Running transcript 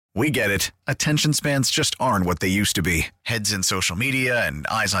We get it. Attention spans just aren't what they used to be. Heads in social media and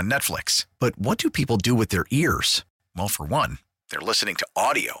eyes on Netflix. But what do people do with their ears? Well, for one, they're listening to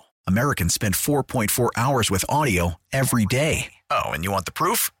audio. Americans spend 4.4 hours with audio every day. Oh, and you want the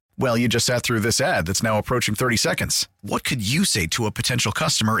proof? Well, you just sat through this ad that's now approaching 30 seconds. What could you say to a potential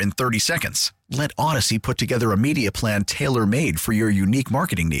customer in 30 seconds? Let Odyssey put together a media plan tailor-made for your unique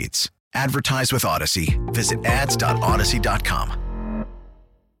marketing needs. Advertise with Odyssey. Visit ads.odyssey.com.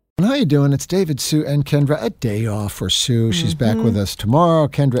 How you doing? It's David, Sue, and Kendra. A day off for Sue. She's back with us tomorrow.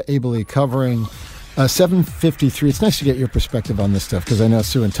 Kendra ably covering 7:53. It's nice to get your perspective on this stuff because I know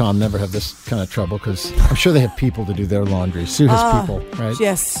Sue and Tom never have this kind of trouble because I'm sure they have people to do their laundry. Sue has people, right?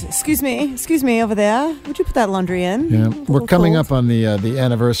 Yes. Excuse me over there. Would you put that laundry in? Yeah. We're coming up on the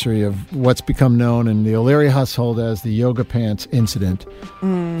anniversary of what's become known in the O'Leary household as the yoga pants incident,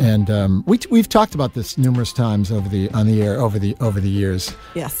 and we've talked about this numerous times on the air over the years.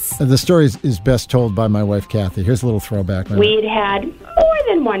 Yes. The story is best told by my wife Kathy. Here's a little throwback. We'd had more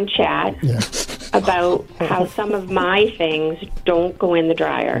than one chat. Yeah. About how some of my things don't go in the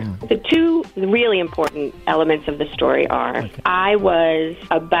dryer. The two really important elements of the story are I was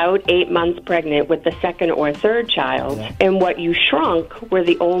about 8 months pregnant with the second or third child, and what you shrunk were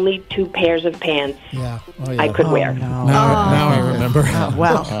the only two pairs of pants I could wear. No. Now I remember.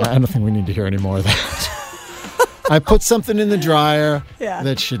 Well, I don't think we need to hear any more of that. I put something in the dryer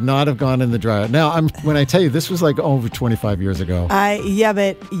that should not have gone in the dryer. Now, when I tell you, this was like over 25 years ago. but you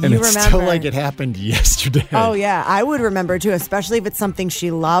and remember. It's still like it happened yesterday. Oh, yeah. I would remember, too, especially if it's something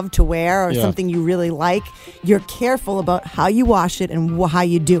she loved to wear or something you really like. You're careful about how you wash it and how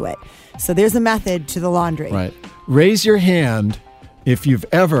you do it. So there's a method to the laundry. Right. Raise your hand if you've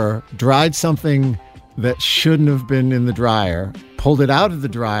ever dried something that shouldn't have been in the dryer, pulled it out of the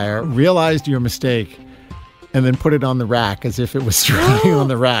dryer, realized your mistake, and then put it on the rack as if it was drying on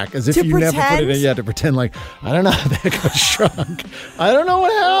the rack, as if you never put it in yet, to pretend like, I don't know how that got shrunk. I don't know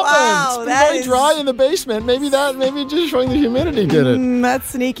what happened. Wow, it's very dry in the basement. Maybe just showing the humidity did it. That's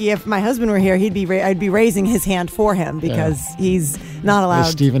sneaky. If my husband were here, I'd be raising his hand for him because he's not allowed.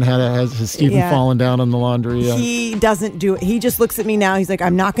 Has Stephen fallen down on the laundry? He doesn't do it. He just looks at me now. He's like,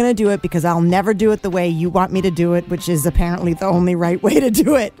 I'm not going to do it because I'll never do it the way you want me to do it, which is apparently the only right way to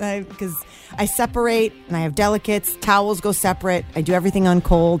do it. Because I separate and I have delicates. Towels go separate. I do everything on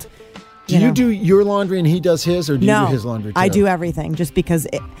cold. Do you do your laundry and he does his, or do you do his laundry too? I do everything just because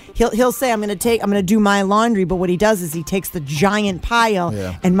he'll say I'm going to do my laundry, but what he does is he takes the giant pile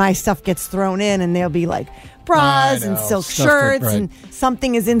and my stuff gets thrown in, and they'll be like bras and silk shirts and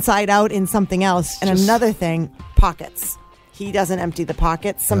something is inside out in something else. And another thing, pockets. He doesn't empty the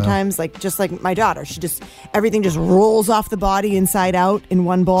pockets sometimes, just like my daughter. Everything just rolls off the body inside out in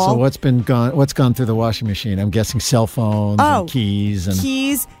one ball. So what's gone through the washing machine? I'm guessing cell phones and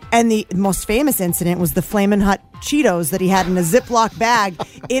keys. And the most famous incident was the Flamin' Hot Cheetos that he had in a Ziploc bag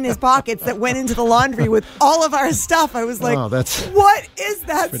in his pockets that went into the laundry with all of our stuff. I was like, what is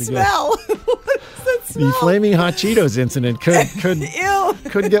that smell? What is that smell? The Flaming Hot Cheetos incident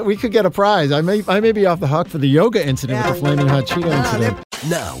we could get a prize. I may be off the hook for the yoga incident with the Flaming Hot Cheeto incident.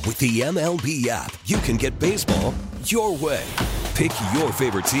 Now, with the MLB app, you can get baseball your way. Pick your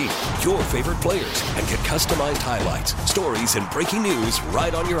favorite team, your favorite players, and get customized highlights, stories, and breaking news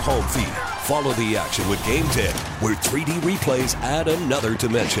right on your home feed. Follow the action with Game 10, where 3D replays add another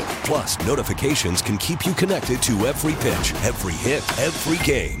dimension. Plus, notifications can keep you connected to every pitch, every hit, every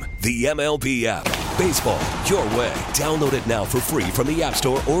game. The MLB app. Baseball your way. Download it now for free from the App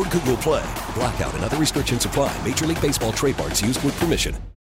Store or Google Play. Blackout and other restrictions apply. Major League Baseball trademarks used with permission.